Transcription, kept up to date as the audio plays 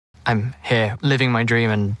I'm here living my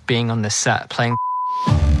dream and being on this set playing.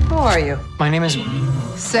 Who are you? My name is...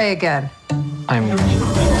 Say again. I'm...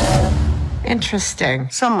 Interesting.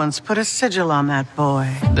 Someone's put a sigil on that boy.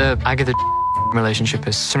 The Agatha relationship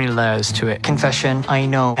has so many layers to it. Confession, I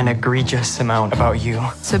know an egregious amount about you.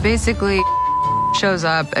 So basically, shows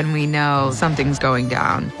up and we know something's going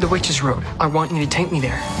down. The Witch's Road. I want you to take me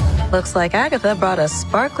there. Looks like Agatha brought a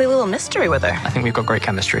sparkly little mystery with her. I think we've got great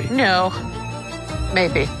chemistry. No.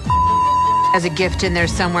 Maybe. Has a gift in there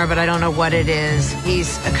somewhere, but I don't know what it is.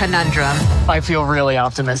 He's a conundrum. I feel really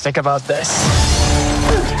optimistic about this.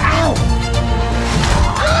 Ow!